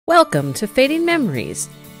Welcome to Fading Memories,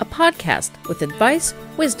 a podcast with advice,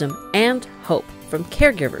 wisdom, and hope from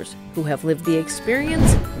caregivers who have lived the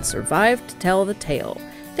experience and survived to tell the tale.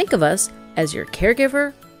 Think of us as your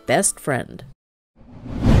caregiver best friend.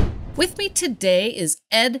 With me today is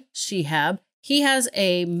Ed Shehab. He has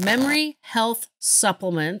a memory health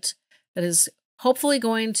supplement that is hopefully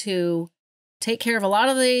going to take care of a lot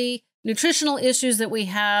of the nutritional issues that we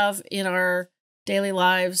have in our daily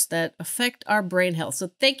lives that affect our brain health. So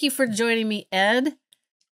thank you for joining me, Ed.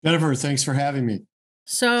 Jennifer, thanks for having me.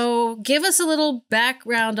 So give us a little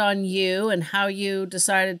background on you and how you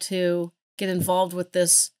decided to get involved with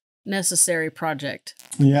this necessary project.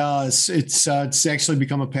 Yeah, it's actually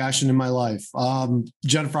become a passion in my life.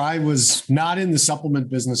 Jennifer, I was not in the supplement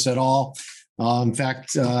business at all. In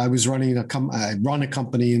fact, I was running I run a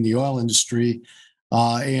company in the oil industry,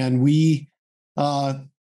 and we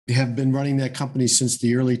have been running that company since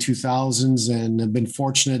the early 2000s and have been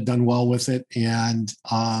fortunate, done well with it. And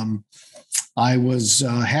I was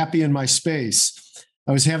happy in my space.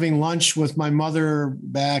 I was having lunch with my mother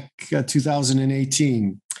back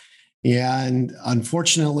 2018. And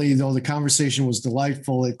unfortunately, though the conversation was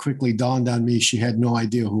delightful, it quickly dawned on me she had no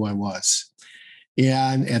idea who I was.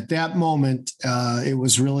 And at that moment, it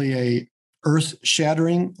was really a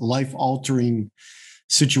earth-shattering, life-altering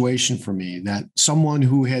situation for me, that someone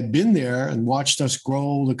who had been there and watched us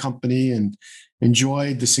grow the company and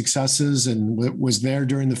enjoyed the successes and was there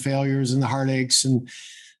during the failures and the heartaches and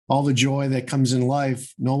all the joy that comes in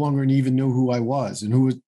life no longer even knew who I was.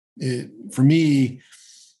 And for me,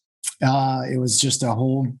 it was just a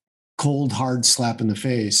whole cold, hard slap in the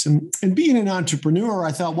face. And being an entrepreneur,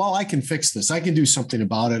 I thought, well, I can fix this. I can do something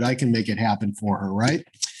about it. I can make it happen for her, right?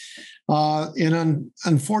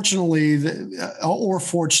 Unfortunately, or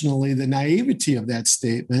fortunately, the naivety of that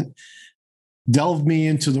statement delved me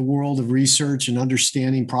into the world of research and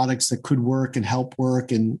understanding products that could work and help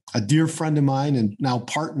work. And a dear friend of mine and now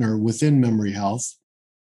partner within Memory Health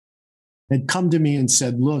had come to me and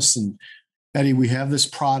said, listen, Eddie, we have this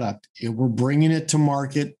product. We're bringing it to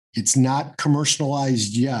market. It's not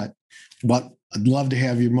commercialized yet, but I'd love to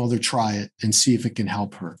have your mother try it and see if it can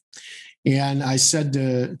help her. And I said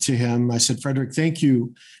to him, I said, Frederick, thank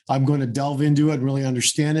you. I'm going to delve into it and really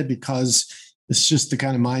understand it because it's just the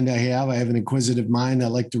kind of mind I have. I have an inquisitive mind. I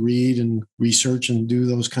like to read and research and do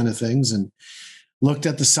those kind of things, and looked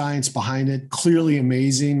at the science behind it. Clearly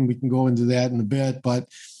amazing. We can go into that in a bit, but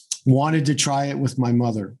wanted to try it with my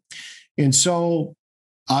mother. And so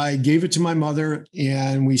I gave it to my mother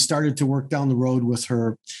and we started to work down the road with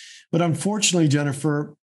her. But unfortunately,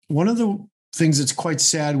 Jennifer, one of the things that's quite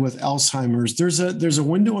sad with Alzheimer's, there's a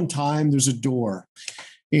window in time, there's a door.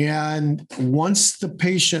 And once the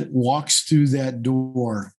patient walks through that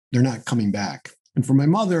door, they're not coming back. And for my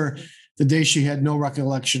mother, the day she had no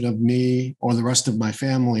recollection of me or the rest of my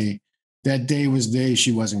family, that day was the day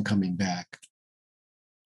she wasn't coming back.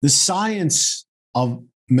 The science of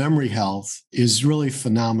memory health is really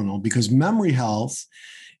phenomenal because memory health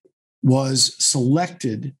was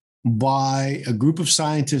selected by a group of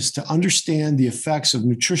scientists to understand the effects of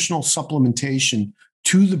nutritional supplementation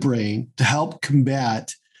to the brain to help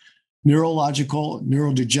combat neurological,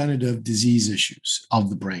 neurodegenerative disease issues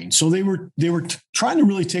of the brain. So they were trying to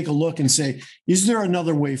really take a look and say, is there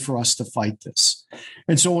another way for us to fight this?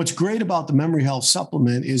 And so what's great about the memory health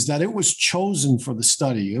supplement is that it was chosen for the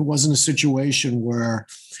study. It wasn't a situation where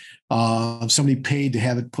somebody paid to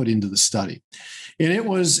have it put into the study. And it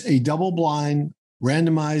was a double-blind,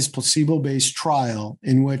 randomized, placebo-based trial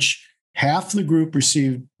in which half the group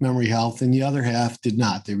received memory health and the other half did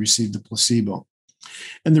not. They received the placebo.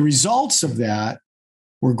 And the results of that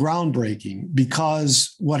were groundbreaking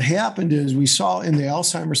because what happened is we saw in the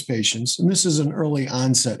Alzheimer's patients, and this is an early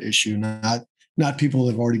onset issue, not people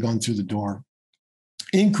that have already gone through the door,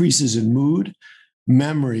 increases in mood,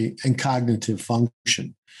 memory, and cognitive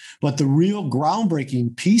function. But the real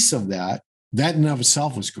groundbreaking piece of that in and of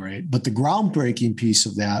itself was great, but the groundbreaking piece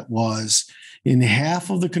of that was in half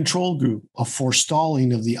of the control group, a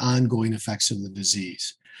forestalling of the ongoing effects of the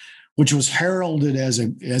disease, which was heralded as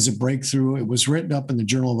a breakthrough. It was written up in the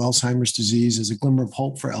Journal of Alzheimer's Disease as a glimmer of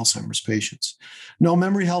hope for Alzheimer's patients. No,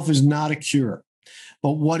 memory health is not a cure,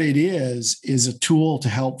 but what it is a tool to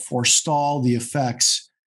help forestall the effects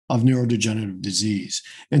of neurodegenerative disease.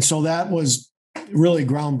 And so that was really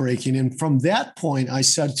groundbreaking. And from that point, I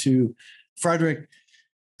said to Frederick,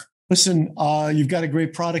 listen, you've got a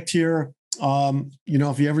great product here.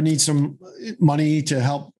 If you ever need some money to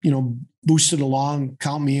help, boost it along,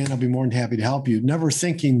 count me in. I'll be more than happy to help you. Never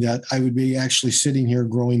thinking that I would be actually sitting here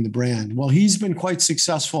growing the brand. Well, he's been quite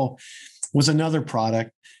successful with another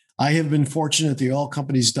product. I have been fortunate. The oil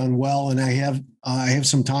company's done well, and I have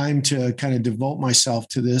some time to kind of devote myself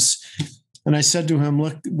to this. And I said to him,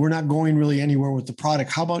 look, we're not going really anywhere with the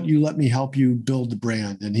product. How about you let me help you build the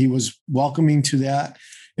brand? And he was welcoming to that.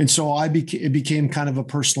 And so it became kind of a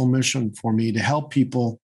personal mission for me to help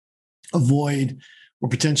people avoid or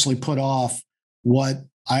potentially put off what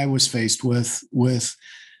I was faced with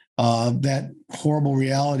that horrible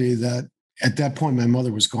reality that at that point my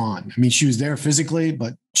mother was gone. I mean, she was there physically,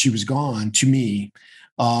 but she was gone to me.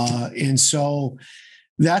 And so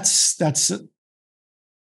that's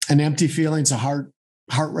an empty feeling. It's a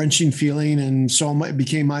heart-wrenching feeling. And so it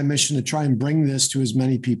became my mission to try and bring this to as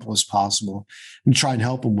many people as possible and try and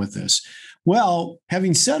help them with this. Well,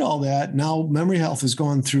 having said all that, now Memory Health has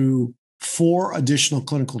gone through 4 additional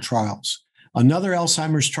clinical trials. Another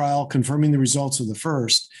Alzheimer's trial confirming the results of the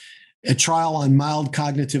first, a trial on mild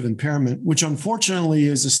cognitive impairment, which unfortunately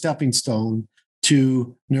is a stepping stone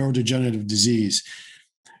to neurodegenerative disease.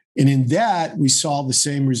 And in that, we saw the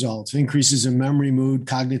same results, increases in memory, mood,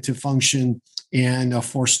 cognitive function, and a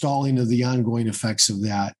forestalling of the ongoing effects of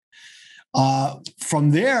that.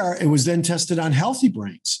 From there, it was then tested on healthy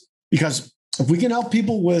brains, because if we can help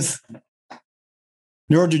people with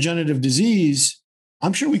neurodegenerative disease,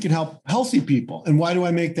 I'm sure we can help healthy people. And why do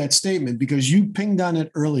I make that statement? Because you pinged on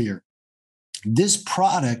it earlier. This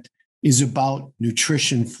product is about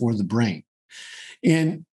nutrition for the brain.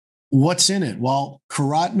 And what's in it? Well,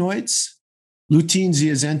 carotenoids, lutein,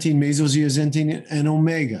 zeaxanthine, mesozeaxanthine, and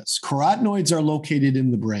omegas. Carotenoids are located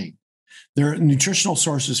in the brain. They're nutritional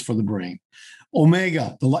sources for the brain.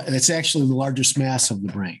 Omega, that's actually the largest mass of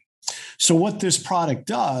the brain. So what this product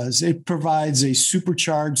does, it provides a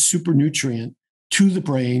supercharged super nutrient to the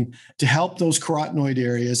brain to help those carotenoid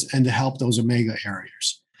areas and to help those omega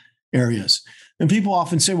areas. And people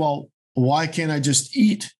often say, well, why can't I just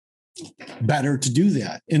eat better to do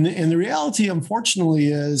that? And the reality, unfortunately,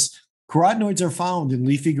 is carotenoids are found in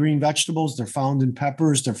leafy green vegetables. They're found in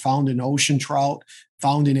peppers. They're found in ocean trout,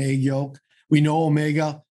 found in egg yolk. We know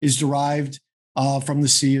omega is derived from the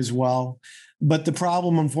sea as well. But the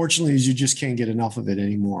problem, unfortunately, is you just can't get enough of it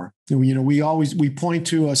anymore. You know, we point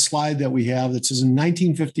to a slide that we have that says in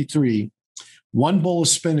 1953, 1 bowl of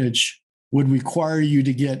spinach would require you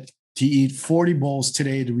to eat 40 bowls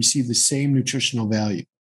today to receive the same nutritional value.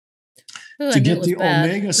 Ooh, to get the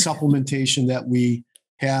omega supplementation that we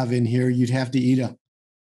have in here, you'd have to eat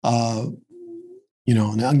an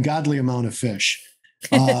ungodly amount of fish.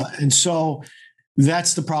 And so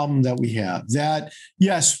that's the problem that we have. That,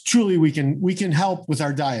 yes, truly we can help with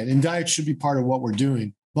our diet, and diet should be part of what we're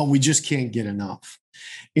doing, but we just can't get enough.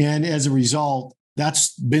 And as a result,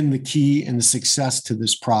 that's been the key and the success to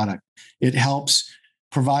this product. It helps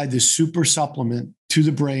provide this super supplement to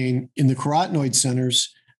the brain in the carotenoid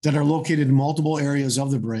centers that are located in multiple areas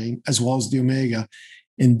of the brain, as well as the omega.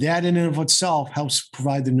 And that in and of itself helps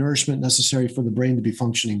provide the nourishment necessary for the brain to be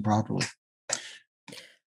functioning properly.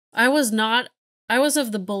 I was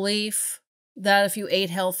of the belief that if you ate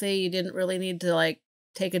healthy, you didn't really need to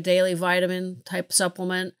take a daily vitamin type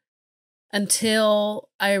supplement until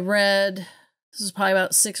I read, this is probably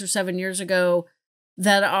about 6 or 7 years ago,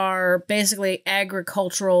 that are basically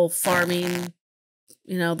agricultural farming,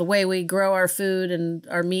 the way we grow our food and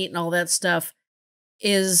our meat and all that stuff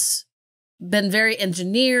is been very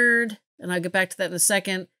engineered. And I'll get back to that in a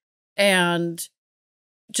second. And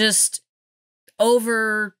just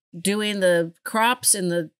overdoing the crops in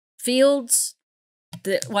the fields,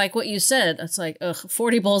 like what you said, it's like,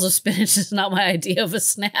 40 bowls of spinach is not my idea of a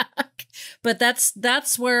snack. But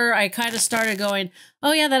that's where I kind of started going,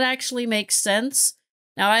 oh yeah, that actually makes sense.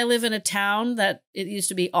 Now, I live in a town that it used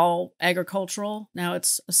to be all agricultural. Now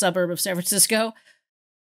it's a suburb of San Francisco.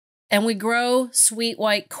 And we grow sweet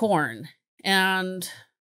white corn. And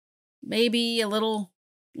maybe a little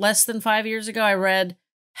less than 5 years ago, I read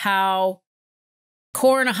how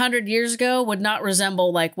corn 100 years ago would not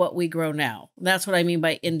resemble like what we grow now. That's what I mean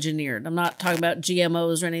by engineered. I'm not talking about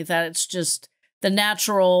GMOs or any of that. It's just the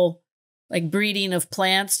natural breeding of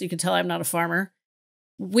plants. You can tell I'm not a farmer.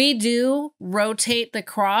 We do rotate the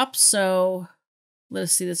crops. So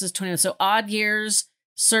let's see, this is 20. So odd years,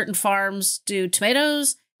 certain farms do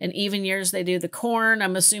tomatoes, and even years they do the corn.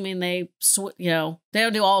 I'm assuming they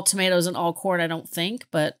don't do all tomatoes and all corn, I don't think,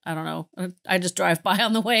 but I don't know. I just drive by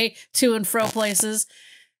on the way to and fro places.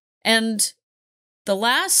 And the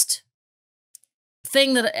last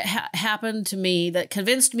thing that happened to me that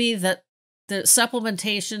convinced me that the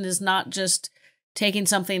supplementation is not just taking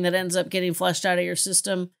something that ends up getting flushed out of your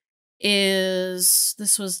system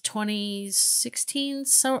this was 2016,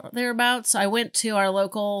 so thereabouts. I went to our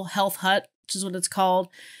local health hut, which is what it's called.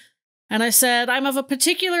 And I said, I'm of a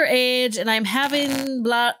particular age and I'm having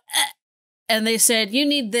blah. And they said, you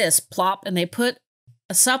need this, plop. And they put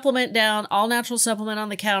a supplement down, all natural supplement on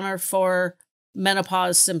the counter for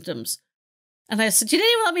menopause symptoms. And I said, you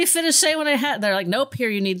didn't even let me finish saying what I had. They're like, nope, here,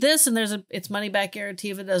 you need this. And it's money back guarantee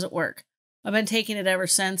if it doesn't work. I've been taking it ever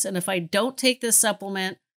since. And if I don't take this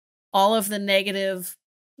supplement, all of the negative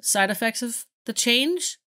side effects of the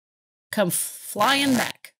change come flying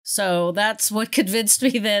back. So that's what convinced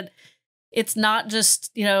me that it's not just,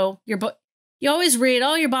 you always read,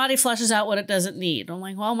 oh, your body flushes out what it doesn't need. I'm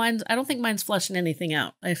like, well, I don't think mine's flushing anything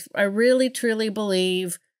out. I really, truly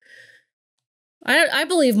believe, I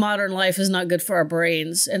believe modern life is not good for our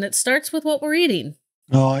brains. And it starts with what we're eating.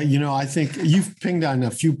 I think you've pinged on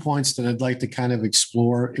a few points that I'd like to kind of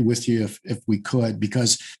explore with you if we could,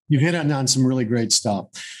 because you hit on some really great stuff.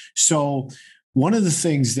 So one of the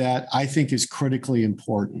things that I think is critically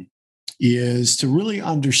important is to really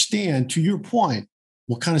understand, to your point,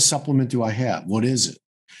 what kind of supplement do I have? What is it?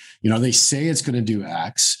 They say it's going to do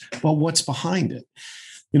X, but what's behind it?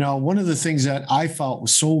 One of the things that I felt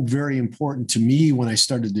was so very important to me when I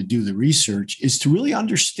started to do the research is to really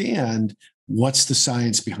understand what's the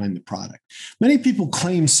science behind the product. Many people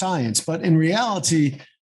claim science, but in reality,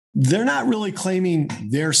 they're not really claiming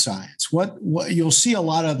their science. What you'll see a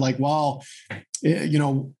lot of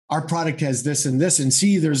our product has this and this, and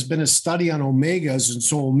see, there's been a study on omegas, and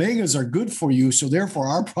so omegas are good for you, so therefore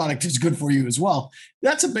our product is good for you as well.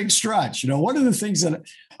 That's a big stretch. One of the things that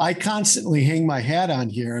I constantly hang my hat on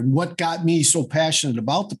here, and what got me so passionate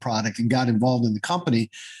about the product and got involved in the company,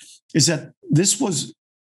 is that this was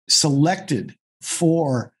selected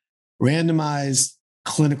for randomized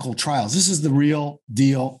clinical trials. This is the real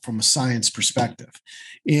deal from a science perspective.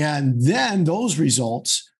 And then those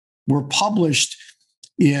results were published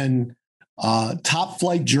in top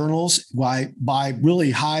flight journals by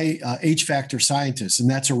really high H factor scientists. And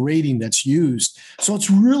that's a rating that's used. So it's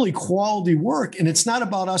really quality work. And it's not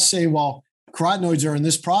about us saying, well, carotenoids are in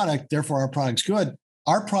this product, therefore our product's good.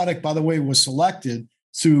 Our product, by the way, was selected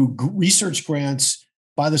through research grants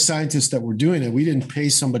by the scientists that were doing it. We didn't pay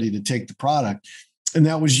somebody to take the product. And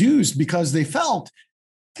that was used because they felt,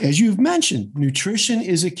 as you've mentioned, nutrition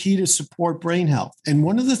is a key to support brain health. And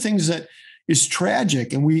one of the things that is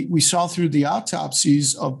tragic, and we saw through the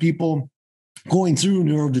autopsies of people going through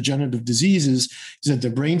neurodegenerative diseases, is that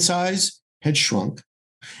their brain size had shrunk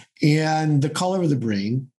and the color of the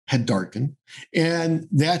brain had darkened. And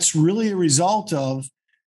that's really a result of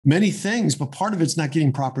many things, but part of it's not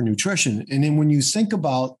getting proper nutrition. And then when you think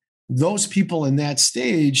about those people in that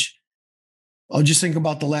stage, I'll just think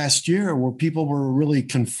about the last year where people were really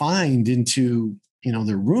confined into,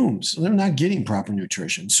 their rooms. They're not getting proper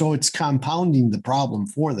nutrition. So it's compounding the problem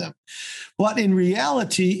for them. But in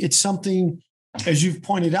reality, it's something, as you've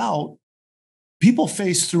pointed out, people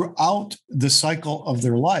face throughout the cycle of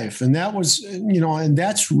their life. And that was, and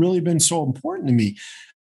that's really been so important to me.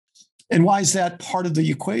 And why is that part of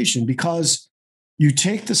the equation? Because you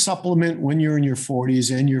take the supplement when you're in your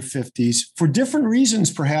 40s and your 50s for different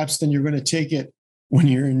reasons, perhaps, than you're going to take it when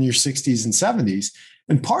you're in your 60s and 70s.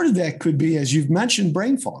 And part of that could be, as you've mentioned,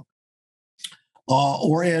 brain fog,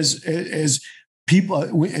 or as people,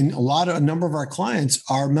 and a number of our clients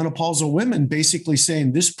are menopausal women, basically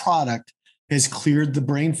saying this product has cleared the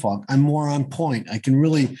brain fog. I'm more on point.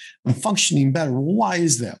 I'm functioning better. Well, why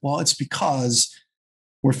is that? Well, it's because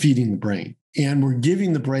we're feeding the brain and we're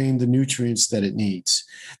giving the brain the nutrients that it needs.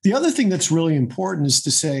 The other thing that's really important is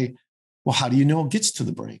to say, well, how do you know it gets to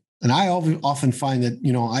the brain? And I often find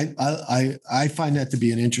that, I find that to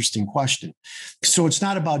be an interesting question. So it's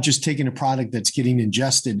not about just taking a product that's getting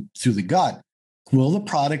ingested through the gut. Will the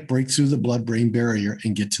product break through the blood-brain barrier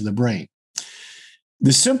and get to the brain?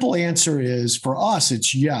 The simple answer is, for us,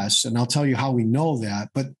 it's yes. And I'll tell you how we know that,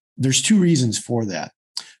 but there's two reasons for that.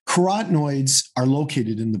 Carotenoids are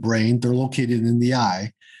located in the brain. They're located in the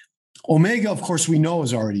eye. Omega, of course, we know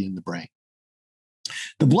is already in the brain.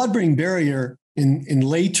 The blood-brain barrier in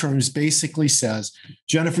lay terms basically says,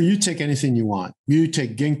 Jennifer, you take anything you want. You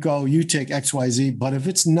take ginkgo, you take XYZ, but if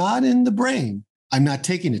it's not in the brain, I'm not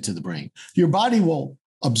taking it to the brain. Your body will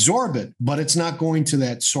absorb it, but it's not going to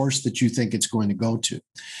that source that you think it's going to go to.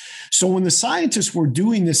 So when the scientists were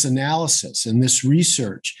doing this analysis and this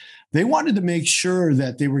research, they wanted to make sure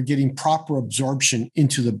that they were getting proper absorption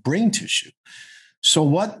into the brain tissue. So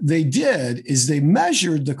what they did is they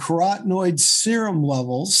measured the carotenoid serum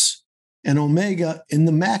levels and omega in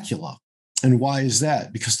the macula. And why is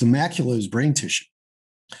that? Because the macula is brain tissue.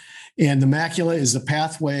 And the macula is the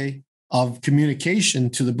pathway of communication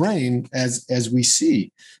to the brain as we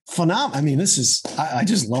see. Phenomenal. I mean, I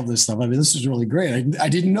just love this stuff. I mean, this is really great. I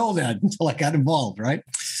didn't know that until I got involved, right?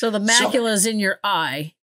 So the macula is in your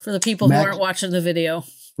eye for the people who aren't watching the video.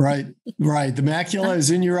 Right. The macula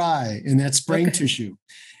is in your eye, and that's brain tissue.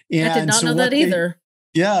 And I did not know that either.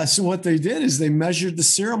 So what they did is they measured the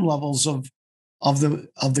serum levels of the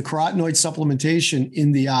carotenoid supplementation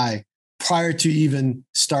in the eye prior to even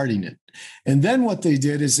starting it. And then what they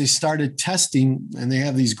did is they started testing, and they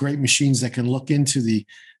have these great machines that can look into the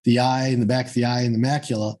eye and the back of the eye and the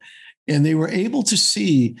macula. And they were able to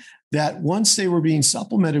see that once they were being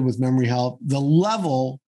supplemented with memory health,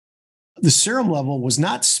 the serum level was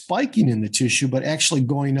not spiking in the tissue, but actually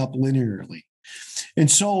going up linearly.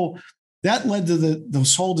 And so that led to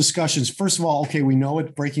those whole discussions. First of all, okay, we know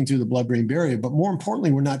it's breaking through the blood-brain barrier, but more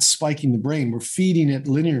importantly, we're not spiking the brain. We're feeding it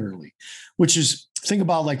linearly, which is, think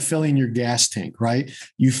about like filling your gas tank, right?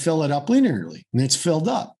 You fill it up linearly and it's filled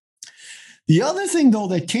up. The other thing, though,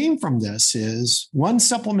 that came from this is when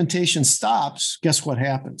supplementation stops, guess what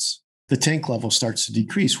happens? The tank level starts to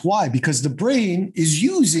decrease. Why? Because the brain is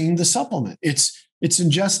using the supplement. It's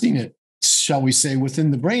ingesting it, shall we say,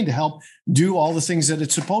 within the brain to help do all the things that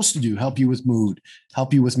it's supposed to do, help you with mood,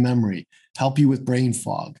 help you with memory, help you with brain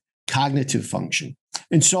fog, cognitive function.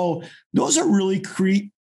 And so those are really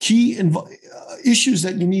key issues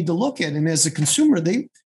that you need to look at. And as a consumer,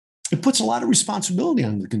 it puts a lot of responsibility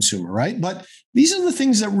on the consumer, right? But these are the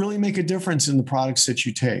things that really make a difference in the products that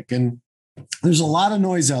you take. And there's a lot of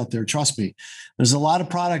noise out there, trust me. There's a lot of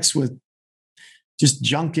products with just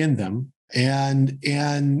junk in them. And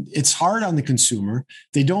it's hard on the consumer.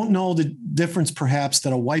 They don't know the difference, perhaps,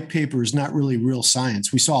 that a white paper is not really real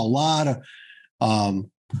science. We saw a lot of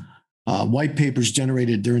white papers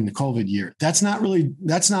generated during the COVID year. That's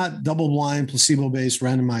not double-blind, placebo-based,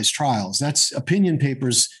 randomized trials. That's opinion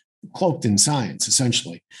papers cloaked in science,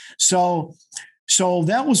 essentially. So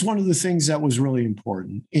that was one of the things that was really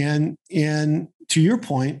important. And to your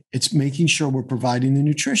point, it's making sure we're providing the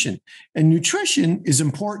nutrition. And nutrition is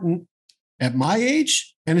important at my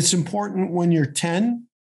age, and it's important when you're 10,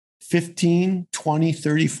 15, 20,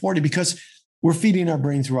 30, 40, because we're feeding our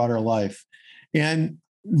brain throughout our life. And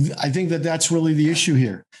I think that that's really the issue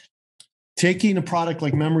here. Taking a product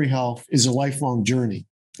like Memory Health is a lifelong journey.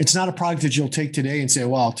 It's not a product that you'll take today and say,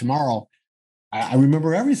 well, tomorrow I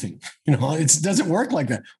remember everything. It doesn't work like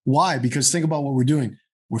that. Why? Because think about what we're doing.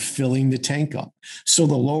 We're filling the tank up. So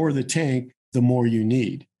the lower the tank, the more you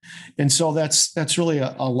need. And so that's really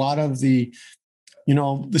a lot of the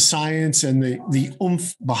science and the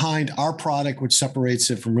oomph behind our product, which separates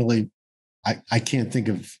it from really, I can't think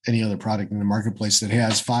of any other product in the marketplace that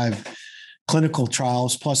has 5 clinical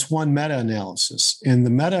trials plus 1 meta-analysis. And the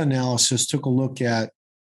meta-analysis took a look at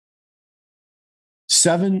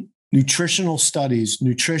 7 nutritional studies,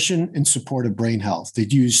 nutrition in support of brain health.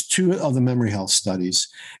 They'd used 2 of the memory health studies.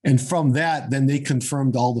 And from that, then they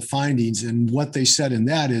confirmed all the findings. And what they said in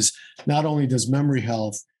that is not only does memory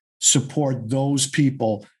health support those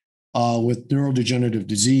people with neurodegenerative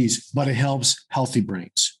disease, but it helps healthy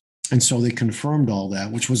brains. And so they confirmed all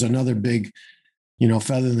that, which was another big,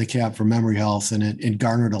 feather in the cap for memory health. And it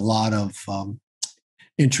garnered a lot of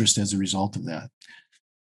interest as a result of that.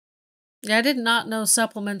 Yeah, I did not know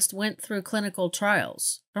supplements went through clinical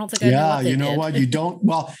trials. I don't think I knew what they did. Yeah, what? You don't?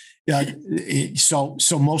 Well,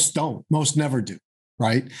 so most don't. Most never do,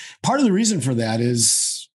 right? Part of the reason for that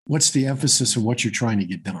is what's the emphasis of what you're trying to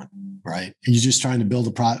get done, right? Are you just trying to build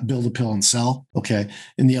a pill and sell? Okay.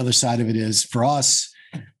 And the other side of it is, for us,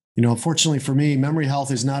 fortunately for me, memory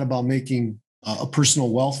health is not about making a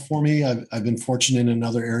personal wealth for me. I've been fortunate in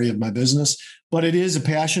another area of my business, but it is a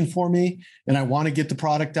passion for me. And I want to get the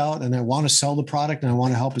product out, and I want to sell the product, and I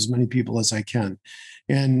want to help as many people as I can.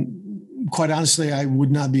 And quite honestly, I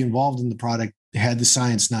would not be involved in the product had the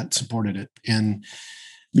science not supported it. And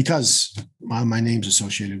because my name's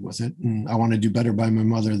associated with it, and I want to do better by my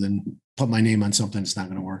mother than put my name on something that's not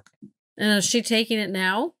going to work. And is she taking it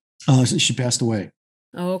now? She passed away.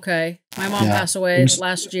 Oh, okay. My mom passed away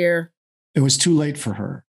last year. It was too late for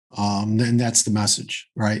her. And that's the message,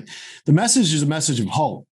 right? The message is a message of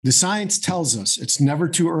hope. The science tells us it's never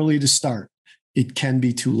too early to start. It can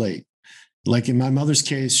be too late. Like in my mother's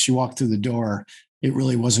case, she walked through the door. It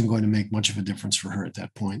really wasn't going to make much of a difference for her at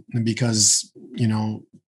that point, because,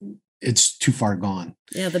 it's too far gone.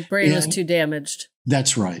 Yeah, the brain is too damaged.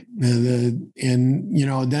 That's right. Then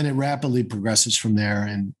it rapidly progresses from there,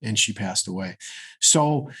 and she passed away.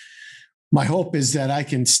 So my hope is that I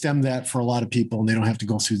can stem that for a lot of people, and they don't have to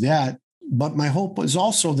go through that. but my hope is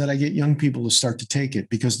also that I get young people to start to take it,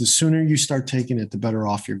 because the sooner you start taking it, the better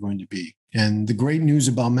off you're going to be. And the great news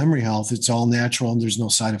about memory health, it's all natural and there's no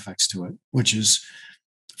side effects to it, which is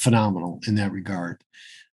phenomenal in that regard.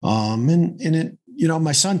 And it,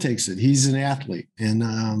 my son takes it. He's an athlete, and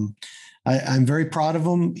I'm very proud of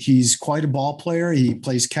him. He's quite a ball player. He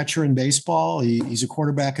plays catcher in baseball. He's a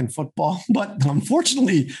quarterback in football. But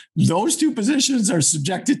unfortunately, those two positions are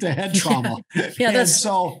subjected to head trauma. Yeah, that's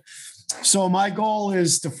so my goal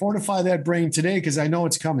is to fortify that brain today, because I know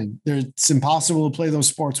it's coming. It's impossible to play those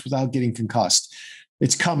sports without getting concussed.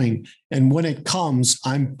 It's coming. And when it comes,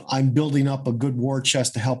 I'm building up a good war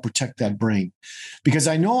chest to help protect that brain, because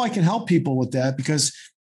I know I can help people with that, because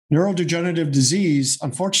neurodegenerative disease,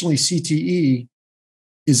 unfortunately, CTE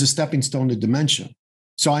is a stepping stone to dementia.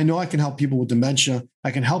 So I know I can help people with dementia.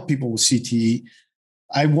 I can help people with CTE.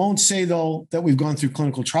 I won't say, though, that we've gone through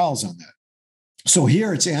clinical trials on that. So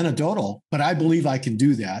here it's anecdotal, but I believe I can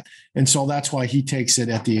do that. And so that's why he takes it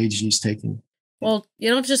at the age he's taking. Well, you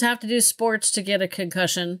don't just have to do sports to get a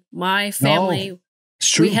concussion. My family,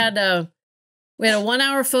 we had a 1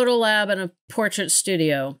 hour photo lab and a portrait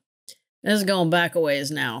studio. This is going back a ways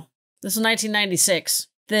now. This is 1996.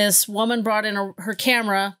 This woman brought in her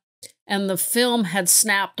camera, and the film had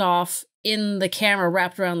snapped off in the camera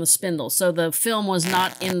wrapped around the spindle. So the film was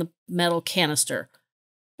not in the metal canister.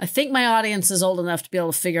 I think my audience is old enough to be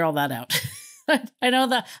able to figure all that out. I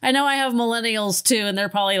know I have millennials too, and they're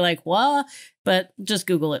probably like, what? But just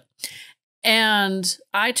Google it. And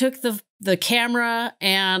I took the camera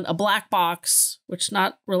and a black box, which is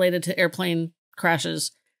not related to airplane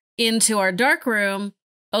crashes, into our dark room,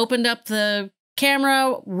 opened up the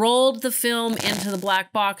camera, rolled the film into the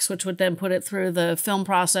black box, which would then put it through the film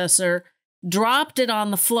processor, dropped it on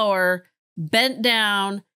the floor, bent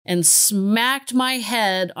down, and smacked my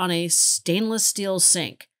head on a stainless steel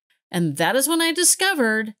sink. And that is when I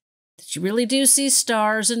discovered that you really do see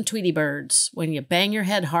stars and Tweety birds when you bang your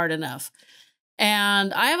head hard enough.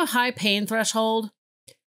 And I have a high pain threshold.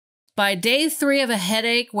 By day 3 of a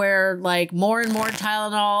headache, where like more and more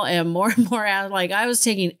Tylenol and more, like I was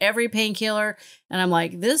taking every painkiller, and I'm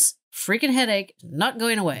like, this freaking headache not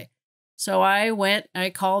going away. So I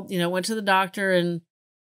called, went to the doctor, and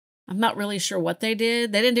I'm not really sure what they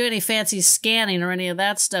did. They didn't do any fancy scanning or any of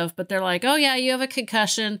that stuff, but they're like, oh yeah, you have a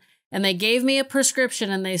concussion. And they gave me a prescription,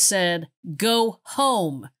 and they said, go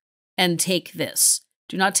home and take this.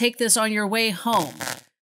 Do not take this on your way home,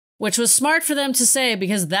 which was smart for them to say,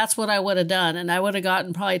 because that's what I would have done. And I would have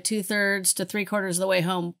gotten probably 2/3 to 3/4 of the way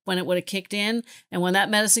home when it would have kicked in. And when that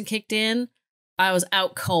medicine kicked in, I was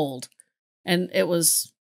out cold, and it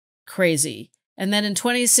was crazy. And then in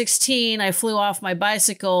 2016, I flew off my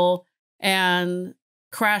bicycle and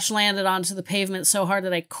crash landed onto the pavement so hard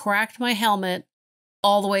that I cracked my helmet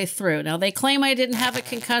all the way through. Now, they claim I didn't have a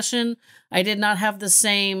concussion. I did not have the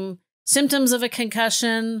same symptoms of a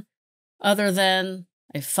concussion, other than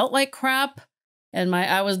I felt like crap. And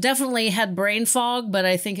I was definitely had brain fog, but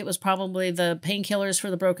I think it was probably the painkillers for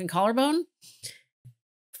the broken collarbone.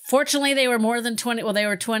 Fortunately, they were more than 20. Well, they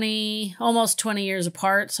were almost 20 years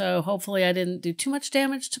apart. So hopefully I didn't do too much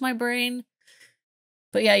damage to my brain.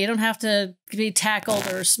 But yeah, you don't have to be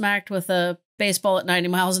tackled or smacked with a baseball at 90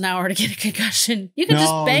 miles an hour to get a concussion. You can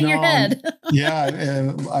just bang your head.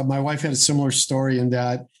 Yeah. My wife had a similar story in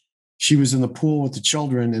that she was in the pool with the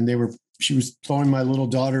children, and she was throwing my little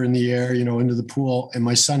daughter in the air, into the pool. And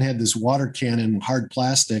my son had this water cannon, hard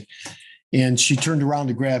plastic. And she turned around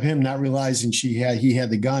to grab him, not realizing he had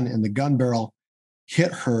the gun, and the gun barrel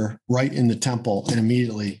hit her right in the temple and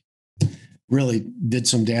immediately really did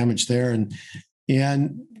some damage there. And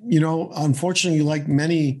unfortunately, like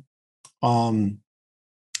many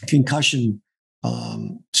concussion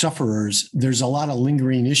sufferers, there's a lot of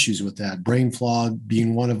lingering issues with that. Brain fog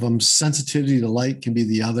being one of them. Sensitivity to light can be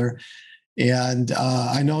the other. And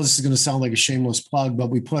I know this is going to sound like a shameless plug, but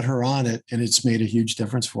we put her on it, and it's made a huge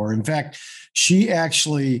difference for her. In fact, she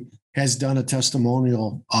actually has done a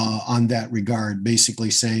testimonial on that regard, basically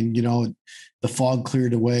saying, the fog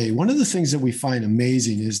cleared away. One of the things that we find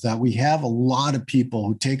amazing is that we have a lot of people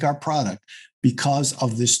who take our product because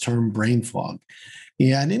of this term brain fog.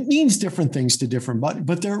 And it means different things to different,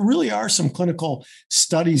 but there really are some clinical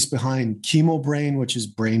studies behind chemo brain, which is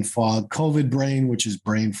brain fog, COVID brain, which is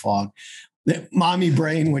brain fog, the mommy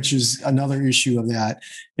brain, which is another issue of that.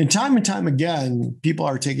 And time again, people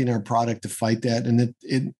are taking our product to fight that, and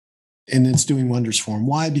it's doing wonders for them.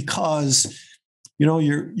 Why? Because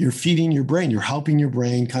you're feeding your brain, you're helping your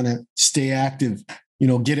brain kind of stay active,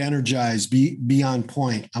 get energized, be on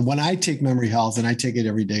point. And when I take Memory Health, and I take it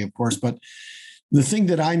every day, of course, but the thing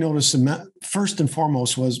that I noticed first and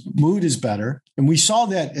foremost was mood is better. And we saw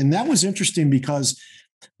that. And that was interesting because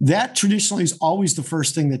that traditionally is always the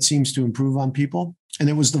first thing that seems to improve on people. And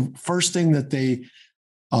it was the first thing that they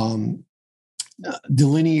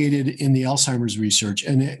delineated in the Alzheimer's research.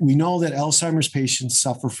 And we know that Alzheimer's patients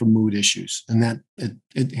suffer from mood issues, and that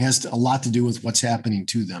it has a lot to do with what's happening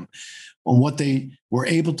to them. And what they were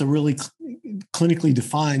able to really clinically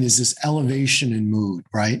define is this elevation in mood,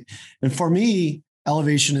 right? And for me,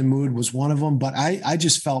 elevation in mood was one of them, but I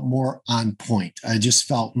just felt more on point. I just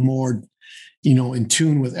felt more, in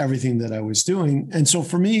tune with everything that I was doing. And so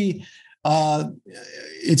for me,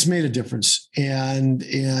 it's made a difference, and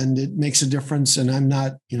it makes a difference. And I'm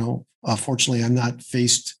not, fortunately, I'm not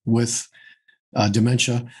faced with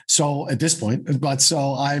dementia. So at this point, but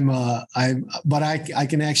so but I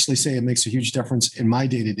can actually say it makes a huge difference in my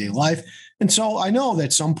day-to-day life. And so I know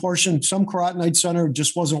that some carotenoid center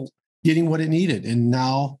just wasn't getting what it needed, and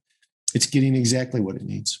now it's getting exactly what it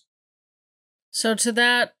needs. So to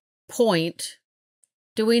that point,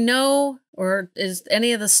 do we know, or is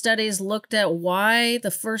any of the studies looked at why the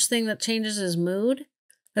first thing that changes is mood?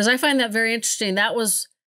 Because I find that very interesting. That was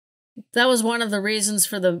one of the reasons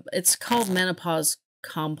for it's called menopause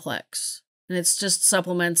complex, and it's just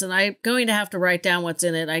supplements. And I'm going to have to write down what's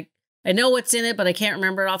in it. I know what's in it, but I can't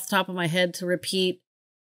remember it off the top of my head to repeat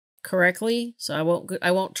correctly. So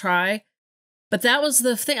I won't try. But that was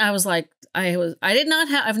the thing. I was like,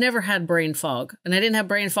 I've never had brain fog, and I didn't have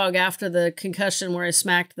brain fog after the concussion where I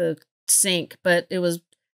smacked the sink, but I was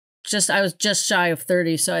just shy of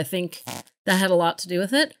 30. So I think that had a lot to do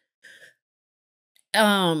with it.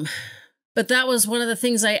 But that was one of the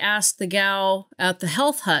things I asked the gal at the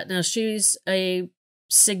health hut. Now, she's a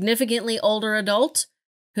significantly older adult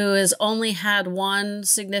who has only had one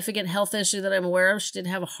significant health issue that I'm aware of. She did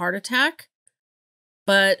have a heart attack,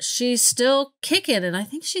 but she's still kicking, and I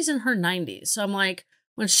think she's in her 90s. So I'm like,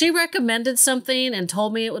 when she recommended something and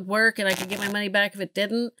told me it would work and I could get my money back if it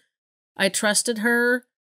didn't, I trusted her.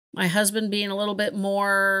 My husband, being a little bit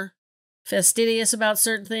more fastidious about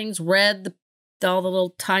certain things, read all the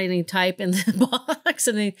little tiny type in the box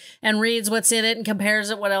and reads what's in it and compares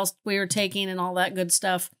it what else we were taking and all that good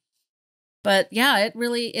stuff. But yeah,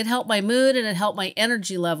 it helped my mood and it helped my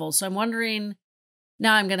energy level. So I'm wondering,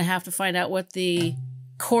 now I'm going to have to find out what the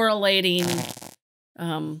correlating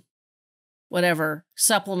whatever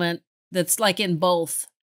supplement that's like in both,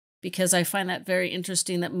 because I find that very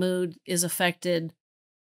interesting that mood is affected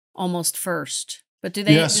almost first. But do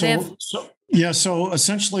they? Yeah, so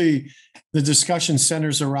essentially the discussion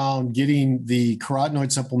centers around getting the carotenoid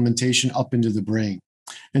supplementation up into the brain.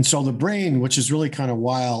 And so the brain, which is really kind of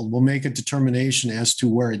wild, will make a determination as to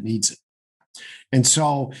where it needs it. And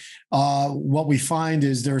so what we find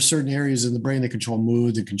is there are certain areas in the brain that control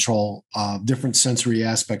mood, that control different sensory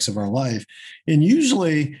aspects of our life. And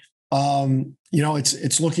usually,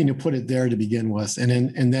 it's looking to put it there to begin with.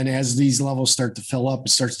 And then as these levels start to fill up, it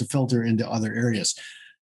starts to filter into other areas.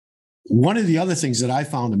 One of the other things that I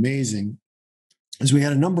found amazing is we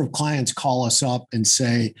had a number of clients call us up and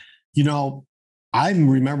say, I'm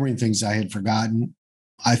remembering things I had forgotten.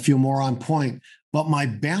 I feel more on point, but my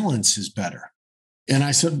balance is better. And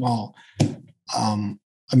I said, well,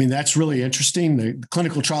 that's really interesting. The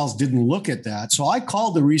clinical trials didn't look at that. So I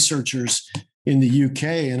called the researchers in the UK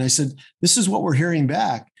and I said, this is what we're hearing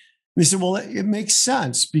back. And they said, well, it makes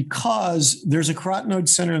sense because there's a carotenoid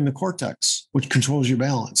center in the cortex, which controls your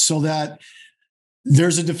balance, so that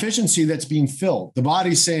there's a deficiency that's being filled. The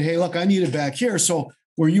body's saying, hey, look, I need it back here. So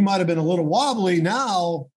where you might have been a little wobbly,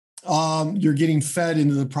 now you're getting fed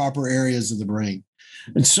into the proper areas of the brain.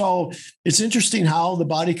 And so it's interesting how the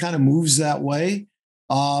body kind of moves that way.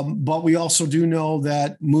 But we also do know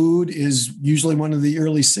that mood is usually one of the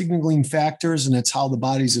early signaling factors, and it's how the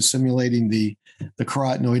body's assimilating the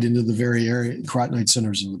carotenoid into the very carotenoid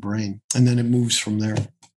centers of the brain. And then it moves from there.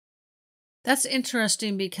 That's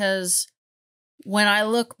interesting because when I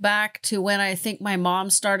look back to when I think my mom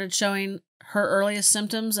started showing her earliest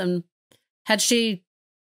symptoms, and had she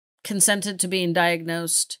consented to being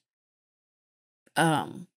diagnosed,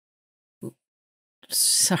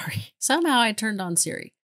 sorry, somehow I turned on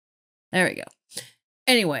Siri. There we go.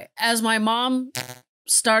 Anyway, as my mom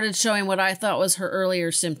started showing what I thought was her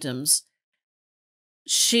earlier symptoms,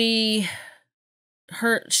 she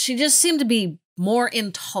just seemed to be more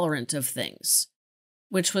intolerant of things,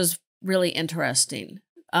 which was really interesting.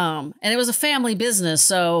 And it was a family business,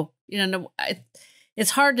 so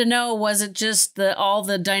it's hard to know, was it just all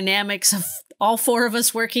the dynamics of all four of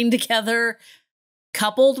us working together,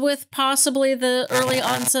 coupled with possibly the early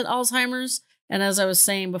onset Alzheimer's? And as I was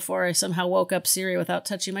saying before, I somehow woke up Siri without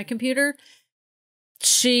touching my computer.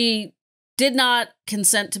 she did not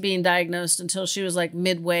consent to being diagnosed until she was like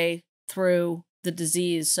midway through the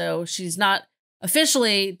disease. So she's not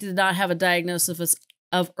officially did not have a diagnosis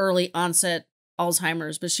of early onset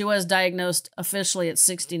Alzheimer's, but she was diagnosed officially at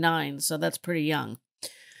 69. So that's pretty young.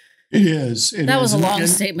 It is. That was a long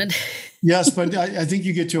statement. Yes, but I think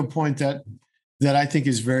you get to a point that I think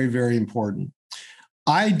is very, very important.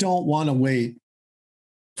 I don't want to wait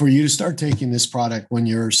for you to start taking this product when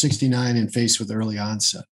you're 69 and faced with early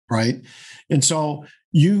onset, right? And so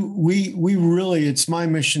we really, it's my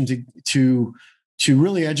mission to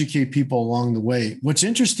really educate people along the way. What's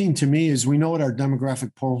interesting to me is we know what our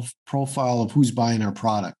demographic profile of who's buying our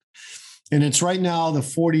product. And it's right now the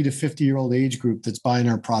 40 to 50-year-old age group that's buying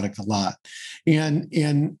our product a lot.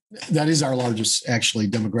 And that is our largest, actually,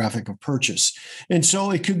 demographic of purchase. And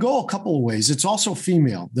so it could go a couple of ways. It's also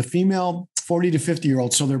female, the female 40 to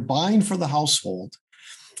 50-year-old. So they're buying for the household,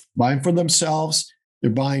 buying for themselves. They're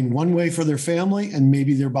buying one way for their family, and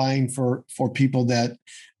maybe they're buying for people that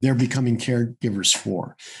they're becoming caregivers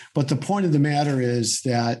for. But the point of the matter is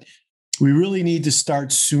that we really need to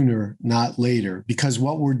start sooner, not later, because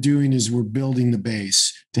what we're doing is we're building the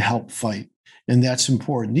base to help fight. And that's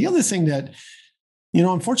important. The other thing that,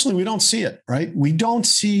 unfortunately, we don't see it, right? We don't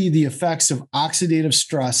see the effects of oxidative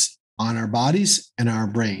stress on our bodies and our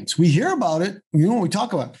brains. We hear about it. We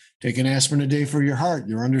talk about taking aspirin a day for your heart.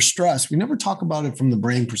 You're under stress. We never talk about it from the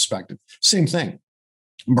brain perspective. Same thing.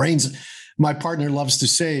 Brains, my partner loves to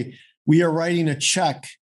say, we are writing a check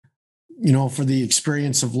for the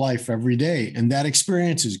experience of life every day. And that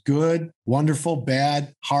experience is good, wonderful,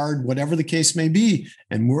 bad, hard, whatever the case may be.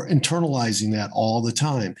 And we're internalizing that all the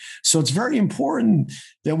time. So it's very important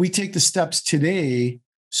that we take the steps today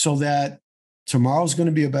so that tomorrow's going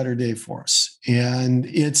to be a better day for us. And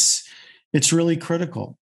it's really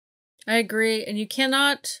critical. I agree. And you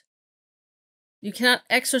cannot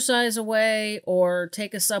exercise away or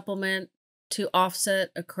take a supplement to offset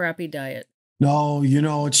a crappy diet. No,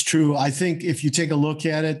 it's true. I think if you take a look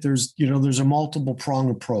at it, there's a multiple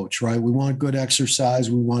prong approach, right? We want good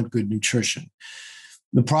exercise. We want good nutrition.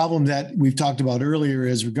 The problem that we've talked about earlier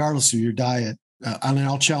is regardless of your diet, and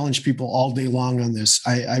I'll challenge people all day long on this.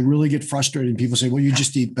 I really get frustrated. People say, well, you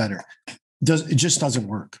just eat better. It just doesn't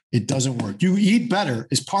work. It doesn't work. You eat better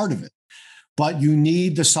is part of it, but you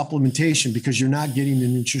need the supplementation because you're not getting the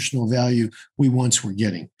nutritional value we once were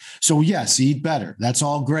getting. So yes, eat better. That's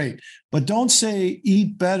all great. But don't say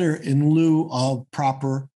eat better in lieu of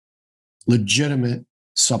proper, legitimate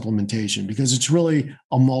supplementation, because it's really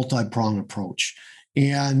a multi-pronged approach.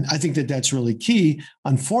 And I think that that's really key.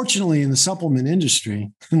 Unfortunately, in the supplement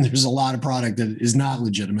industry, there's a lot of product that is not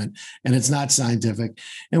legitimate and it's not scientific.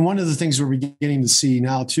 And one of the things we're beginning to see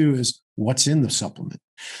now too is what's in the supplement.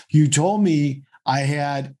 You told me I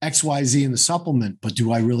had XYZ in the supplement, but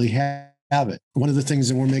do I really have it? One of the things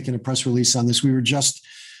that we're making a press release on this, we were just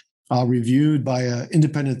reviewed by an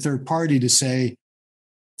independent third party to say,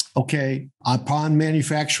 okay, upon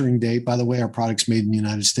manufacturing date, by the way, our product's made in the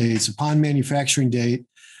United States, upon manufacturing date,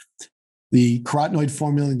 the carotenoid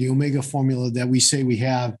formula, the omega formula that we say we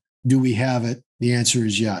have, do we have it? The answer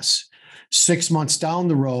is yes. 6 months down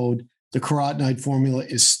the road, the carotenoid formula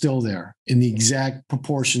is still there in the exact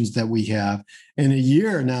proportions that we have. And a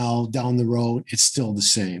year now down the road, it's still the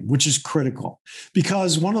same, which is critical.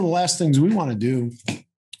 Because one of the last things we want to do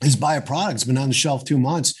is buy a product that's been on the shelf 2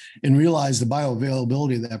 months and realize the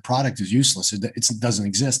bioavailability of that product is useless. It doesn't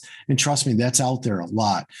exist. And trust me, that's out there a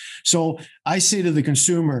lot. So I say to the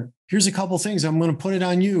consumer, here's a couple of things. I'm going to put it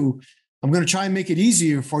on you. I'm going to try and make it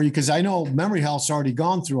easier for you because I know Memory Health's already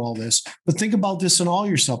gone through all this. But think about this in all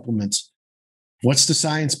your supplements. What's the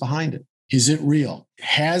science behind it? Is it real?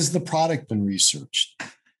 Has the product been researched?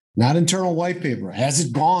 Not internal white paper. Has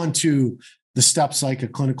it gone to the steps like a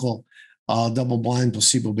clinical double-blind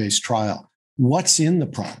placebo-based trial? What's in the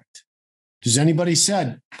product? Does anybody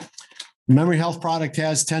said Memory Health product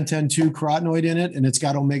has 10-10-2 carotenoid in it and it's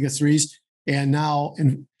got omega-3s, and now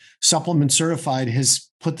Supplement Certified has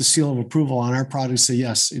put the seal of approval on our product to say,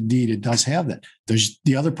 yes, indeed, it does have that. Does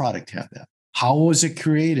the other product have that? How was it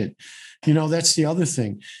created? That's the other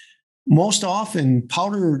thing. Most often,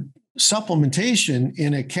 powder supplementation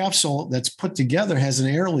in a capsule that's put together has an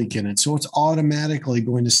air leak in it, so it's automatically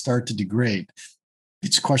going to start to degrade.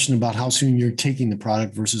 It's a question about how soon you're taking the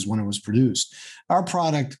product versus when it was produced. Our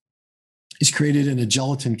product is created in a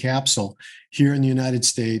gelatin capsule here in the United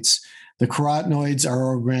States. The carotenoids are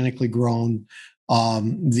organically grown.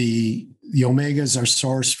 The omegas are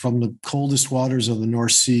sourced from the coldest waters of the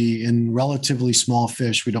North Sea in relatively small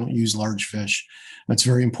fish. We don't use large fish. That's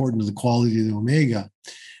very important to the quality of the omega.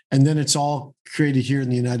 And then it's all created here in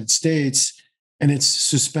the United States. and it's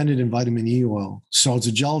suspended in vitamin E oil. So it's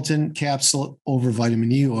a gelatin capsule over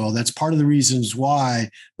vitamin E oil. That's part of the reasons why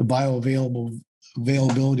the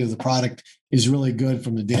availability of the product is really good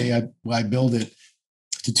from the day I build it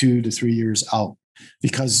to 2 to 3 years out,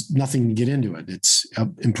 because nothing can get into it. It's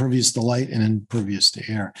impervious to light and impervious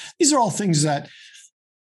to air. These are all things that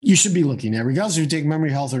you should be looking at, regardless if you take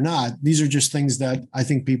memory health or not. These are just things that I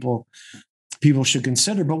think people should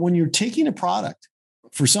consider. But when you're taking a product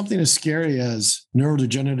for something as scary as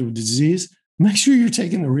neurodegenerative disease, make sure you're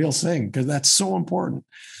taking the real thing, because that's so important.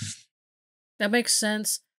 That makes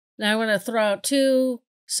sense. Now I want to throw out 2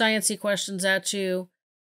 sciencey questions at you.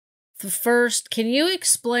 The first, can you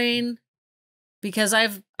explain, because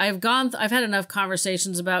I've had enough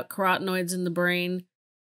conversations about carotenoids in the brain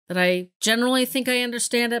that I generally think I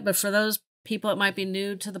understand it, but for those people that might be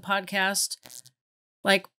new to the podcast,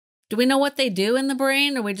 like, do we know what they do in the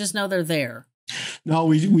brain, or we just know they're there? No,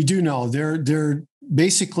 we do know. They're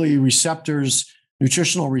basically receptors,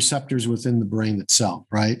 nutritional receptors within the brain itself,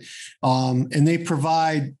 right? And they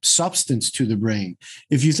provide substance to the brain.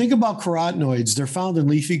 If you think about carotenoids, they're found in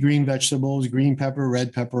leafy green vegetables, green pepper,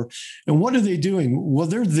 red pepper. And what are they doing? Well,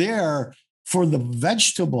 they're there for the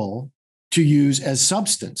vegetable to use as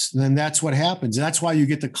substance. And then that's what happens. That's why you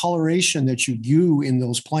get the coloration that you do in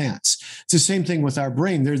those plants. It's the same thing with our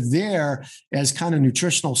brain. They're there as kind of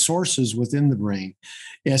nutritional sources within the brain.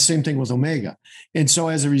 Yeah, same thing with omega. And so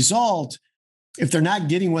as a result, if they're not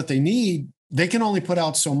getting what they need, they can only put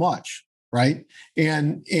out so much, right?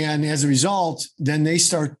 And as a result, then they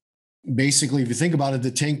start, basically, if you think about it,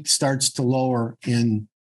 the tank starts to lower in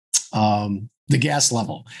the gas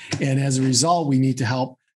level. And as a result, we need to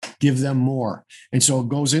help give them more. And so it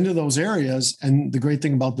goes into those areas. And the great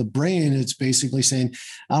thing about the brain, it's basically saying,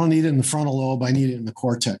 I don't need it in the frontal lobe, I need it in the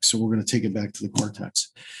cortex. So we're going to take it back to the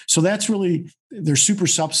cortex. So that's really, they're super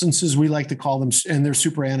substances, we like to call them, and they're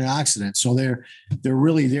super antioxidants. So they're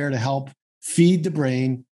really there to help feed the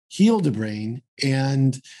brain, heal the brain.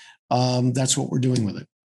 And that's what we're doing with it.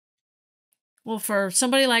 Well, for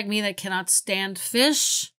somebody like me that cannot stand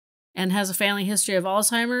fish and has a family history of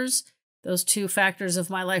Alzheimer's, those 2 factors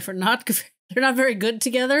of my life are they're not very good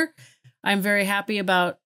together. I'm very happy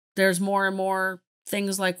about there's more and more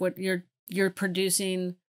things like what you're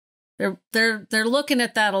producing. They're looking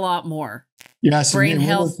at that a lot more. Yes, brain and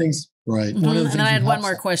health. One of the things, right. One of the things, and I had one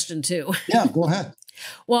more question too. Yeah, go ahead.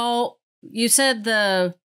 Well, you said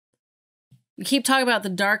you keep talking about the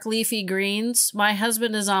dark leafy greens. My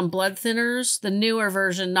husband is on blood thinners, the newer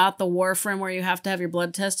version, not the warfarin where you have to have your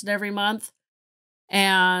blood tested every month.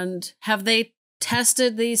 And have they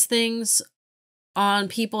tested these things on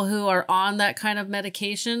people who are on that kind of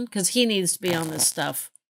medication? Because he needs to be on this stuff.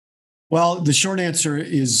 Well, the short answer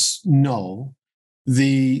is no.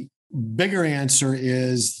 The bigger answer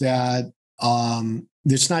is that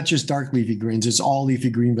it's not just dark leafy greens, it's all leafy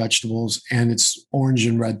green vegetables, and it's orange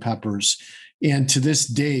and red peppers. And to this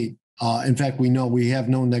date, in fact, we have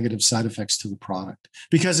no negative side effects to the product,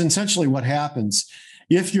 because essentially what happens,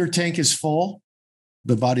 if your tank is full,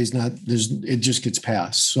 the body's not, it just gets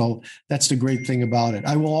passed. So that's the great thing about it.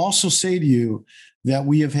 I will also say to you that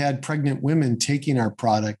we have had pregnant women taking our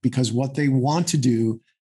product because what they want to do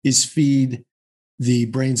is feed the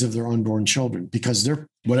brains of their unborn children, because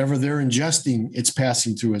whatever they're ingesting, it's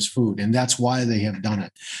passing through as food. And that's why they have done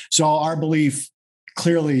it. So our belief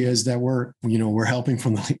clearly is that we're helping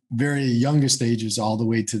from the very youngest ages all the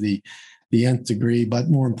way to the nth degree. But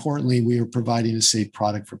more importantly, we are providing a safe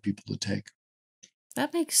product for people to take.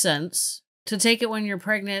 That makes sense, to take it when you're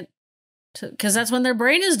pregnant, because that's when their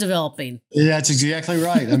brain is developing. Yeah, that's exactly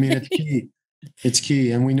right. I mean, it's key. It's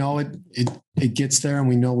key. And we know it gets there, and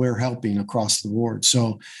we know we're helping across the board.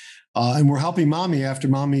 So, and we're helping mommy after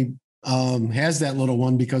mommy has that little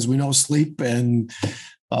one, because we know sleep and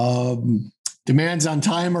demands on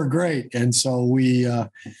time are great. And so we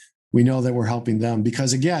know that we're helping them,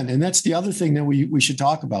 because again, and that's the other thing that we should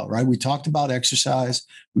talk about, right? We talked about exercise.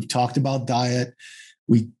 We've talked about diet.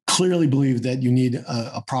 We clearly believe that you need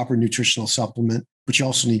a proper nutritional supplement, but you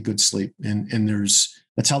also need good sleep. And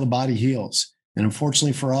that's how the body heals. And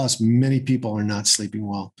unfortunately for us, many people are not sleeping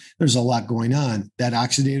well. There's a lot going on. That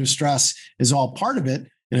oxidative stress is all part of it,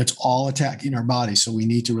 and it's all attacking our body. So we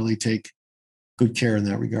need to really take good care in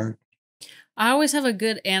that regard. I always have a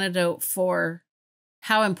good antidote for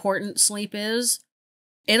how important sleep is.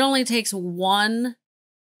 It only takes one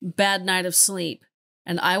bad night of sleep,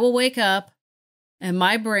 and I will wake up and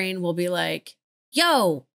my brain will be like,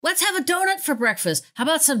 yo, let's have a donut for breakfast. How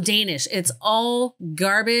about some Danish? It's all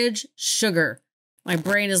garbage sugar. My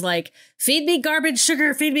brain is like, feed me garbage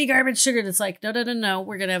sugar, feed me garbage sugar. And it's like, no.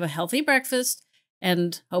 We're going to have a healthy breakfast.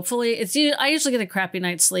 And hopefully I usually get a crappy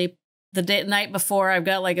night's sleep the night before. I've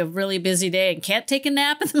got like a really busy day and can't take a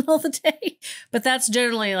nap in the middle of the day. But that's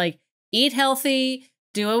generally like eat healthy,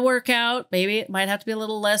 do a workout. Maybe it might have to be a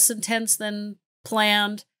little less intense than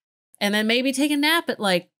planned. And then maybe take a nap at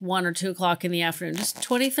like 1 or 2 o'clock in the afternoon, just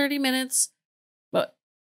 20, 30 minutes. But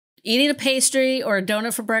eating a pastry or a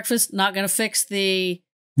donut for breakfast, not going to fix the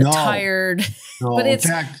tired. No, but it's,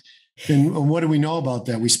 in fact, and what do we know about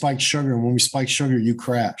that? We spike sugar, and when we spike sugar, you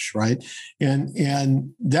crash, right?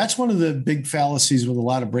 And that's one of the big fallacies with a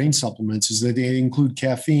lot of brain supplements is that they include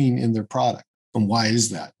caffeine in their product. And why is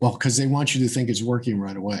that? Well, because they want you to think it's working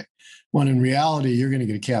right away. When in reality, you're going to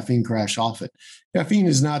get a caffeine crash off it. Caffeine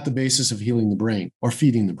is not the basis of healing the brain or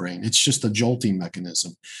feeding the brain. It's just a jolting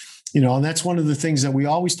mechanism. And that's one of the things that we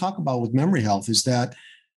always talk about with memory health is that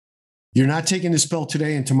you're not taking this pill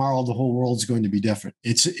today and tomorrow the whole world's going to be different.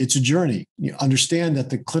 It's a journey. You understand that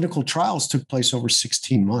the clinical trials took place over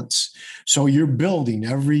 16 months. So you're building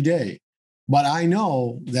every day. But I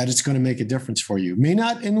know that it's going to make a difference for you. May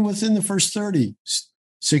not within the first 30,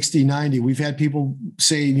 60, 90. We've had people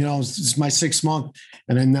say, this is my 6th month,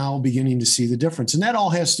 and I'm now beginning to see the difference. And that all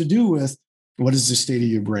has to do with what is the state of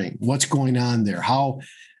your brain? What's going on there? How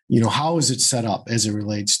is it set up as it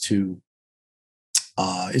relates to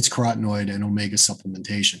its carotenoid and omega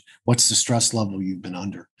supplementation? What's the stress level you've been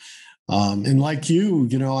under? And like you,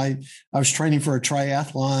 I was training for a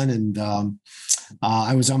triathlon, and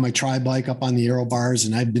I was on my tri bike up on the aero bars,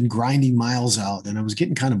 and I'd been grinding miles out, and I was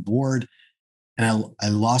getting kind of bored, and I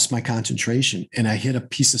lost my concentration, and I hit a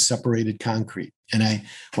piece of separated concrete, and I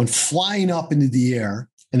went flying up into the air,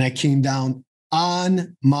 and I came down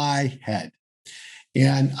on my head,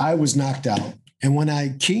 and I was knocked out. And when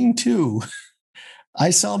I came to,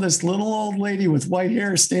 I saw this little old lady with white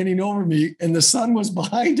hair standing over me, and the sun was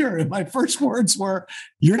behind her. And my first words were,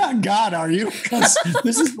 "You're not God, are you?" Because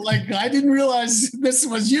this is like, I didn't realize this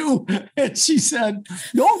was you. And she said,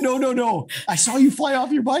 No. I saw you fly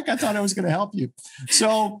off your bike. I thought I was going to help you.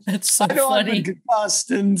 So that's so I know funny. I've been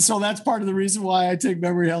concussed. And so that's part of the reason why I take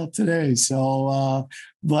memory health today. So,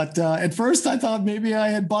 but at first I thought maybe I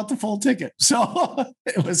had bought the full ticket. So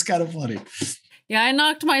it was kind of funny. Yeah, I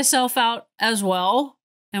knocked myself out as well.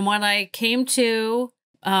 And when I came to,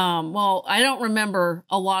 I don't remember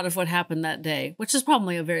a lot of what happened that day, which is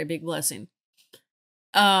probably a very big blessing.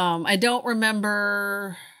 I don't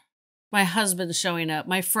remember my husband showing up.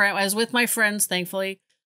 I was with my friends, thankfully.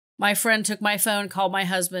 My friend took my phone, called my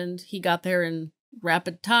husband. He got there in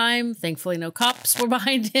rapid time. Thankfully, no cops were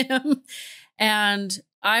behind him. And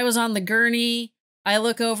I was on the gurney. I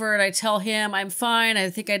look over and I tell him I'm fine.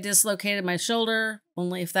 I think I dislocated my shoulder,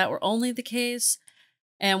 only if that were only the case.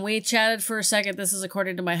 And we chatted for a second. This is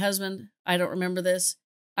according to my husband. I don't remember this.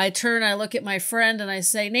 I turn, I look at my friend and I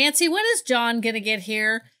say, "Nancy, when is John going to get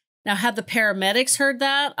here?" Now, had the paramedics heard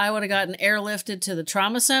that, I would have gotten airlifted to the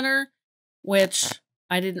trauma center, which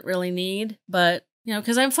I didn't really need. But,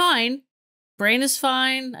 because I'm fine. Brain is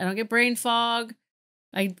fine. I don't get brain fog.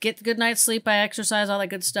 I get good night's sleep. I exercise, all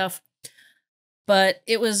that good stuff. But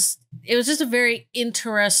it was just a very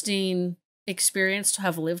interesting experience to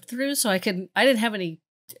have lived through. So I didn't have any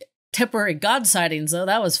temporary God sightings, though.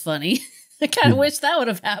 That was funny. I kind of wish that would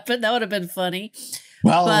have happened. That would have been funny.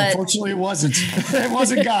 Well, unfortunately, it wasn't. It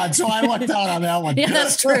wasn't God, so I lucked out on that one. Yeah,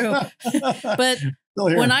 that's true. But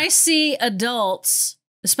when I see adults,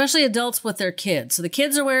 especially adults with their kids, so the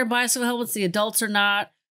kids are wearing bicycle helmets, the adults are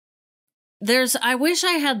not.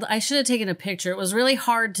 I should have taken a picture. It was really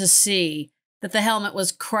hard to see that the helmet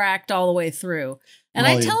was cracked all the way through. And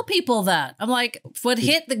I tell people that. I'm like, what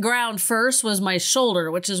hit the ground first was my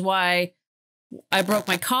shoulder, which is why I broke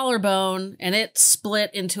my collarbone, and it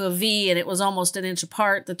split into a V, and it was almost an inch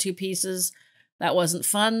apart, the two pieces. That wasn't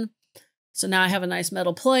fun. So now I have a nice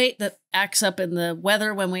metal plate that acts up in the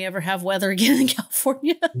weather when we ever have weather again in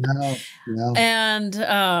California. No. And,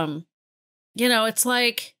 it's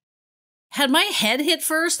like, had my head hit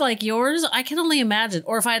first like yours, I can only imagine.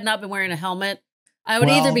 Or if I had not been wearing a helmet, I would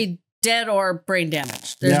either be dead or brain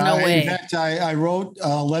damaged. There's no way. In fact, I wrote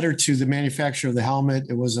a letter to the manufacturer of the helmet.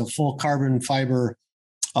 It was a full carbon fiber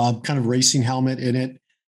kind of racing helmet, and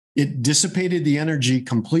it dissipated the energy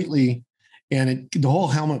completely, and the whole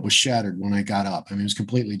helmet was shattered when I got up. I mean, it was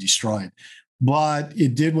completely destroyed, but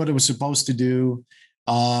it did what it was supposed to do,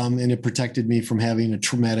 and it protected me from having a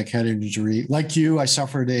traumatic head injury. Like you, I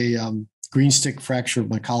suffered a green stick fracture of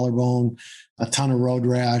my collarbone, a ton of road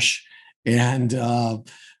rash, and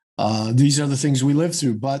these are the things we live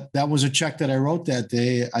through. But that was a check that I wrote that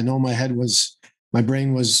day. I know my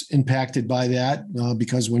brain was impacted by that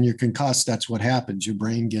because when you're concussed, that's what happens. Your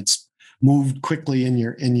brain gets move quickly in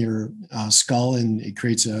your skull, and it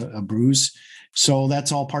creates a bruise. So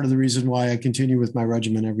that's all part of the reason why I continue with my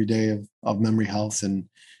regimen every day of memory health,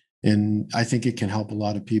 and I think it can help a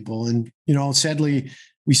lot of people. And sadly,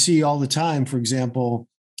 we see all the time, for example,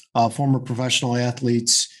 former professional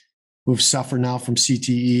athletes who have suffered now from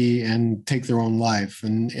CTE and take their own life,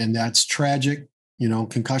 and that's tragic.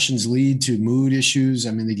 Concussions lead to mood issues.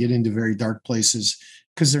 I mean, they get into very dark places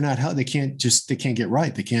because they can't get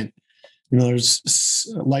right. They can't, there's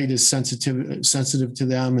light is sensitive to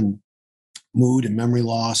them, and mood and memory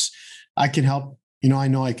loss. I can help, I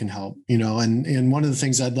know I can help, and one of the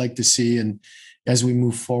things I'd like to see, and as we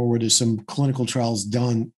move forward, is some clinical trials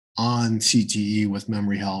done on CTE with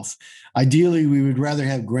memory health. Ideally, we would rather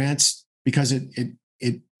have grants because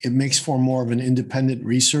it makes for more of an independent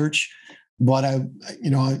research. But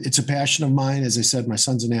it's a passion of mine. As I said, my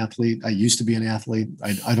son's an athlete. I used to be an athlete.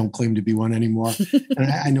 I don't claim to be one anymore.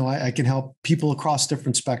 And I know I can help people across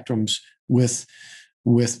different spectrums with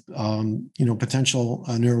potential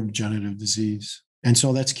neurodegenerative disease. And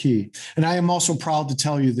so that's key. And I am also proud to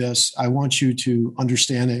tell you this. I want you to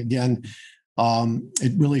understand it again.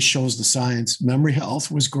 It really shows the science. Memory health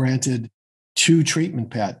was granted 2 treatment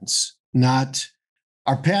patents, not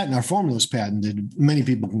our patent. Our formula is patented. Many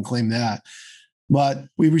people can claim that. But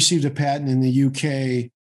we received a patent in the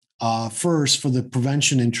UK first for the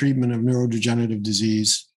prevention and treatment of neurodegenerative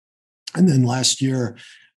disease. And then last year,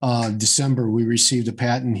 December, we received a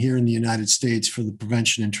patent here in the United States for the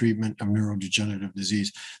prevention and treatment of neurodegenerative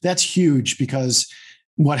disease. That's huge, because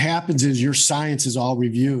what happens is your science is all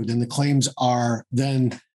reviewed and the claims are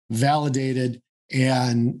then validated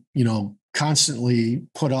and, constantly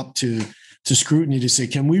put up to scrutiny to say,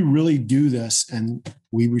 can we really do this? And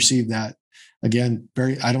we received that. Again,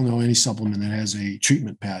 I don't know any supplement that has a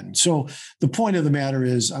treatment patent. So the point of the matter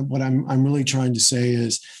is, what I'm really trying to say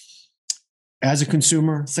is, as a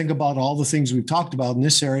consumer, think about all the things we've talked about in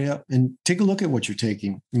this area and take a look at what you're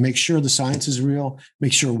taking. Make sure the science is real.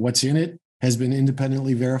 Make sure what's in it has been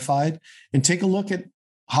independently verified, and take a look at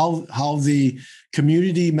how the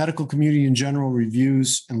medical community in general,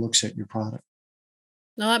 reviews and looks at your product.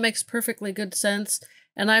 No, that makes perfectly good sense.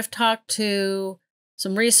 And I've talked to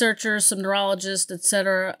some researchers, some neurologists, et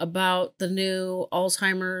cetera, about the new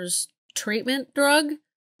Alzheimer's treatment drug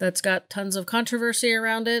that's got tons of controversy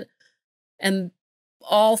around it. And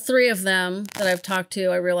all 3 of them that I've talked to,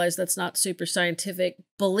 I realize that's not super scientific,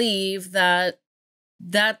 believe that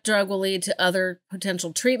that drug will lead to other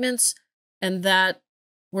potential treatments, and that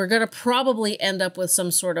we're going to probably end up with some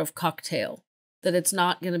sort of cocktail, that it's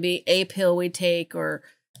not going to be a pill we take or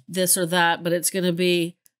this or that, but it's going to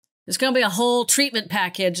be a whole treatment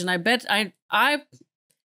package. And I bet I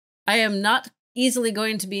am not easily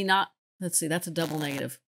going to be let's see, that's a double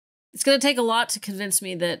negative. It's going to take a lot to convince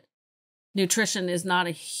me that nutrition is not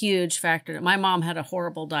a huge factor. My mom had a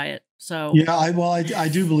horrible diet. So yeah, I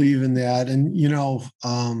do believe in that. And,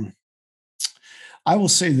 I will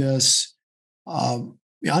say this,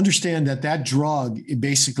 understand that drug, it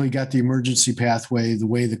basically got the emergency pathway the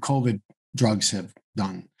way the COVID drugs have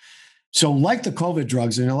done. So like the COVID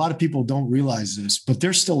drugs, and a lot of people don't realize this, but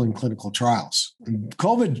they're still in clinical trials. And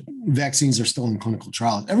COVID vaccines are still in clinical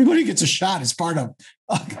trials. Everybody gets a shot as part of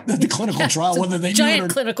the clinical trial, whether they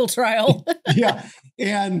giant clinical trial. Yeah.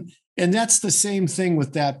 And that's the same thing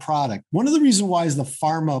with that product. One of the reasons why the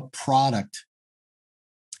pharma product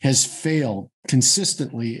has failed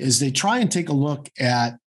consistently is they try and take a look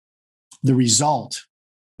at the result,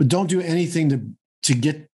 but don't do anything to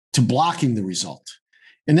get to blocking the result.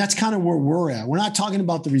 And that's kind of where we're at. We're not talking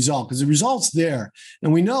about the result, because the result's there.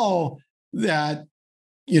 And we know that,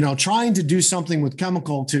 trying to do something with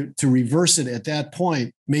chemical to reverse it at that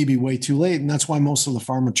point may be way too late. And that's why most of the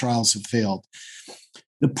pharma trials have failed.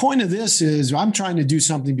 The point of this is, I'm trying to do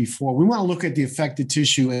something before. We want to look at the affected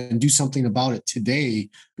tissue and do something about it today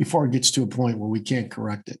before it gets to a point where we can't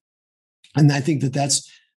correct it. And I think that's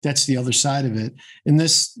the other side of it. And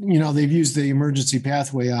this, they've used the emergency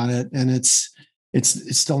pathway on it, and it's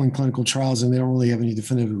still in clinical trials, and they don't really have any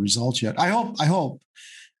definitive results yet. I hope.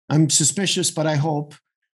 I'm suspicious, but I hope,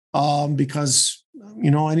 because,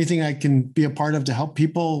 anything I can be a part of to help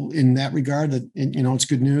people in that regard, that, it's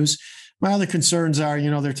good news. My other concerns are,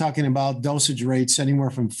 they're talking about dosage rates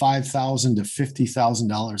anywhere from $5,000 to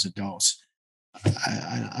 $50,000 a dose.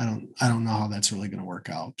 I don't know how that's really going to work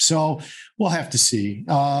out. So we'll have to see.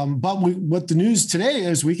 But what the news today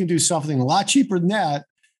is, we can do something a lot cheaper than that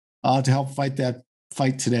to help fight that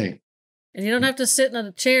fight today. And you don't have to sit in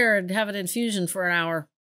a chair and have an infusion for an hour.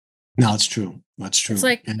 No, it's true. That's true. It's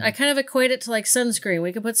like, I kind of equate it to like sunscreen.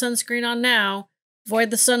 We can put sunscreen on now,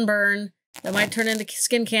 avoid the sunburn, that might turn into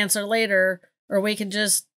skin cancer later, or we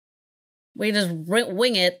just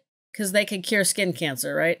wing it because they can cure skin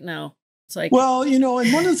cancer, right? No. It's like, well, and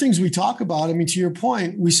one of the things we talk about, I mean, to your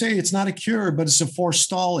point, we say it's not a cure, but it's a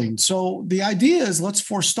forestalling. So the idea is let's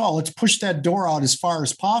forestall, let's push that door out as far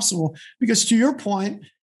as possible, because to your point,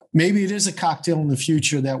 maybe it is a cocktail in the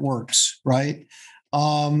future that works, right?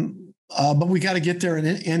 But we got to get there,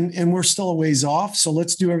 and we're still a ways off. So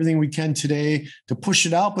let's do everything we can today to push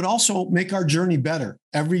it out, but also make our journey better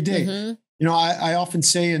every day. Mm-hmm. I often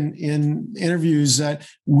say in interviews that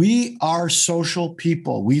we are social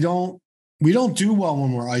people. We don't do well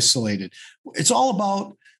when we're isolated. It's all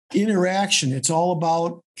about interaction. It's all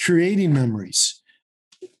about creating memories,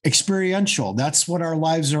 experiential. That's what our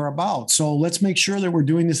lives are about. So let's make sure that we're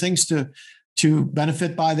doing the things to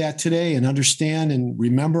benefit by that today and understand and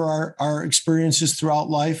remember our experiences throughout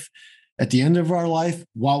life, at the end of our life,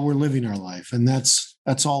 while we're living our life. And that's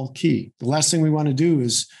all key. The last thing we want to do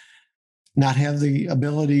is not have the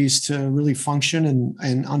abilities to really function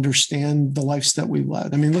and understand the lives that we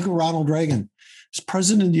led. I mean, look at Ronald Reagan. He's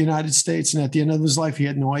president of the United States, and at the end of his life, he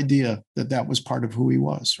had no idea that was part of who he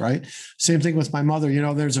was, right? Same thing with my mother.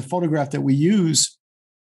 There's a photograph that we use.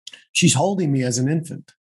 She's holding me as an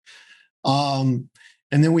infant. And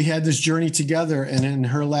then we had this journey together, and in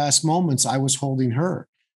her last moments, I was holding her.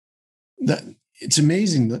 It's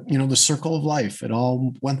amazing that, the circle of life, it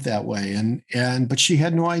all went that way. But she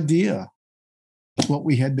had no idea what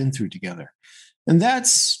we had been through together. And that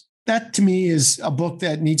to me is a book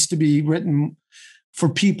that needs to be written for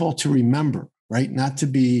people to remember, right? Not to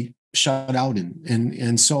be shut out in.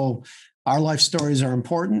 And so our life stories are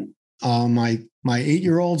important. My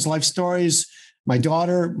 8-year-old's life stories, my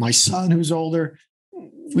daughter, my son who's older,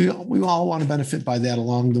 we all want to benefit by that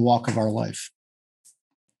along the walk of our life.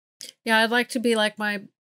 Yeah, I'd like to be like my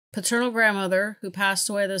paternal grandmother, who passed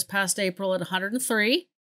away this past April at 103.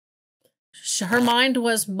 Her mind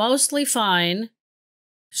was mostly fine.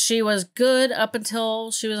 She was good up until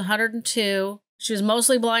she was 102. She was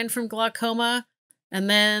mostly blind from glaucoma. And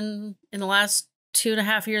then in the last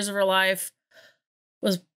 2.5 years of her life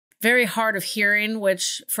was very hard of hearing,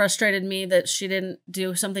 which frustrated me that she didn't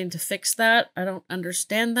do something to fix that. I don't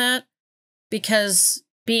understand that, because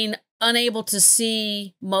being unable to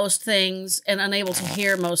see most things and unable to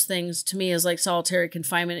hear most things to me is like solitary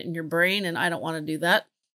confinement in your brain, and I don't want to do that.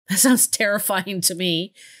 That sounds terrifying to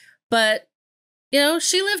me. But,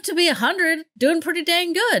 she lived to be 100, doing pretty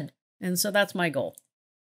dang good. And so that's my goal.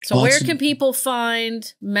 So where can people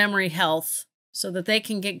find Memory Health so that they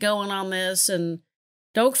can get going on this and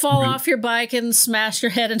don't fall off your bike and smash your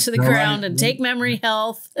head into the ground and take Memory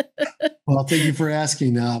Health? Well, thank you for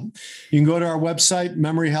asking. You can go to our website,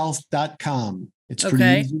 memoryhealth.com. It's pretty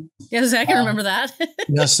easy. Yes, I can remember that.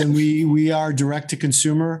 Yes, and we are direct to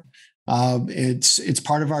consumer. It's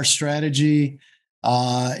part of our strategy,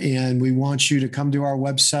 and we want you to come to our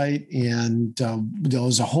website, and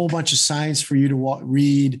there's a whole bunch of science for you to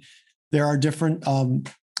read. There are different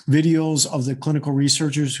videos of the clinical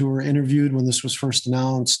researchers who were interviewed when this was first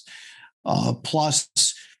announced. Plus,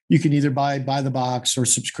 you can either buy the box or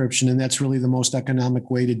subscription, and that's really the most economic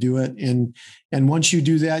way to do it. And once you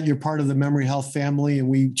do that, you're part of the Memory Health family, and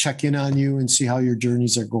we check in on you and see how your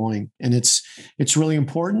journeys are going. And it's really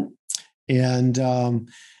important. And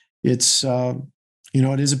it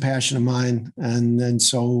is a passion of mine. And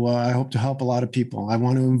so I hope to help a lot of people. I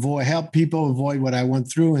want to help people avoid what I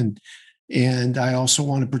went through. And I also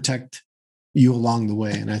want to protect you along the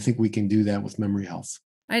way. And I think we can do that with Memory Health.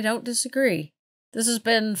 I don't disagree. This has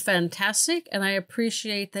been fantastic. And I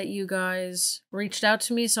appreciate that you guys reached out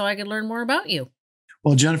to me so I could learn more about you.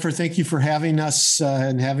 Well, Jennifer, thank you for having us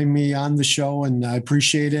and having me on the show. And I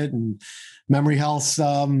appreciate it. And Memory Health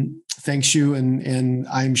thanks you. And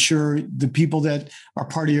I'm sure the people that are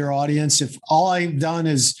part of your audience, if all I've done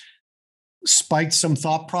is spiked some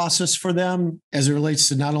thought process for them as it relates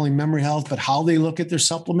to not only Memory Health, but how they look at their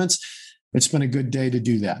supplements, it's been a good day to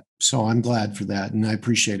do that. So I'm glad for that. And I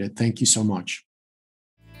appreciate it. Thank you so much.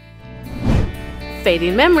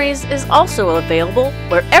 Fading Memories is also available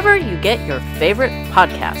wherever you get your favorite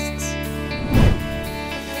podcasts.